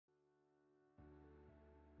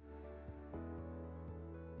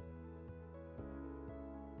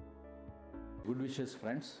Good wishes,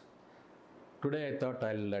 friends. Today I thought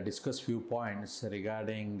I'll discuss few points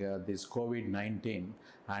regarding this COVID-19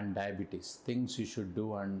 and diabetes, things you should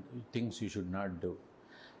do and things you should not do.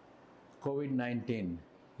 COVID-19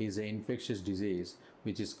 is an infectious disease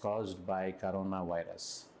which is caused by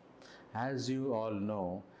coronavirus. As you all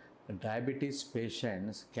know, diabetes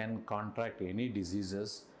patients can contract any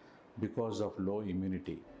diseases because of low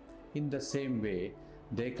immunity. In the same way,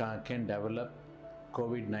 they can develop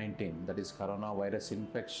COVID-19, that is coronavirus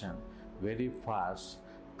infection, very fast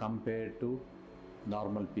compared to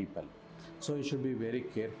normal people. So you should be very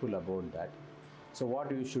careful about that. So what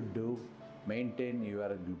you should do, maintain your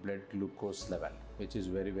blood glucose level, which is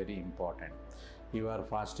very important. Your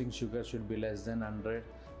fasting sugar should be less than 100,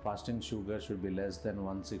 fasting sugar should be less than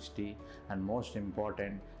 160, and most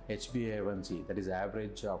important, HbA1c, that is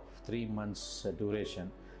average of 3 months duration,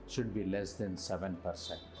 should be less than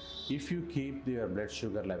 7%. If you keep your blood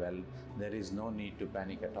sugar level, there is no need to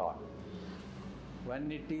panic at all. Why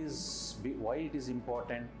it is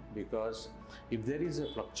important? Because if there is a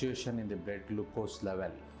fluctuation in the blood glucose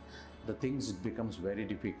level, the things becomes very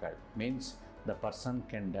difficult. Means the person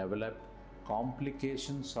can develop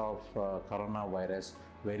complications of coronavirus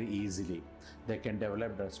very easily. They can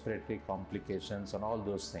develop respiratory complications and all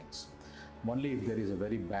those things. Only if there is a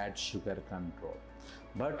very bad sugar control.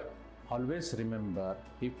 But always remember,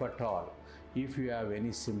 if at all, if you have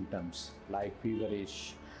any symptoms like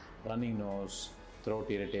feverish, running nose,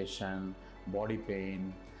 throat irritation, body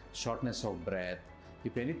pain, shortness of breath,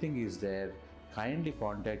 if anything is there, kindly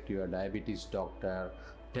contact your diabetes doctor,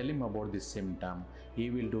 tell him about this symptom. He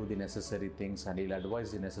will do the necessary things and he'll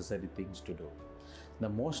advise the necessary things to do. The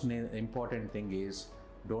most important thing is,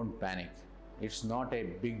 don't panic. It's not a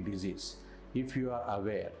big disease. If you are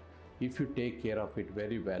aware, if you take care of it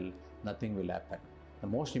very well, nothing will happen. The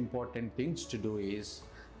most important things to do is,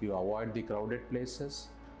 you avoid the crowded places,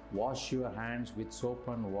 wash your hands with soap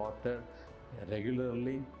and water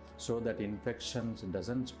regularly so that infections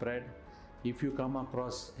doesn't spread. If you come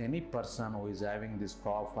across any person who is having this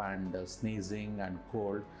cough and sneezing and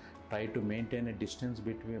cold, try to maintain a distance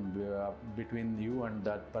between you and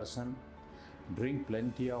that person. Drink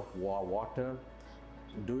plenty of water.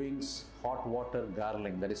 Doing hot water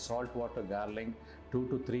gargling, that is salt water gargling, 2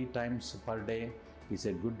 to 3 times per day is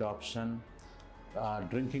a good option.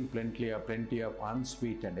 Drinking plenty of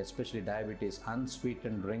unsweetened, especially diabetes,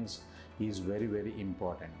 unsweetened drinks is very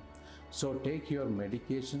important. So take your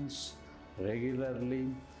medications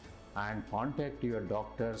regularly and contact your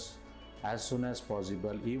doctors as soon as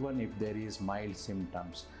possible, even if there is mild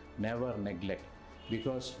symptoms. Never neglect,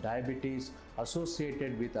 because diabetes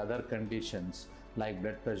associated with other conditions like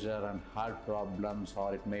blood pressure and heart problems,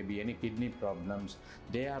 or it may be any kidney problems,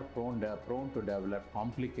 they are prone to develop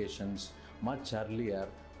complications much earlier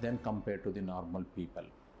than compared to the normal people.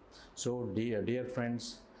 So dear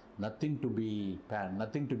friends, nothing to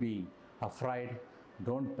be afraid.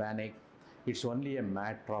 Don't panic. It's only a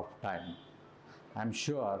matter of time. I'm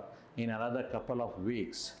sure in another couple of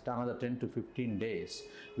weeks, another 10 to 15 days,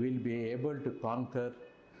 we'll be able to conquer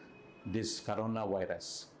this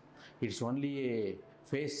coronavirus. It's only a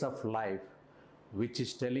phase of life which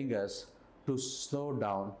is telling us to slow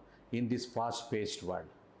down in this fast-paced world.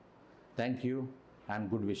 Thank you and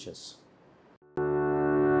good wishes.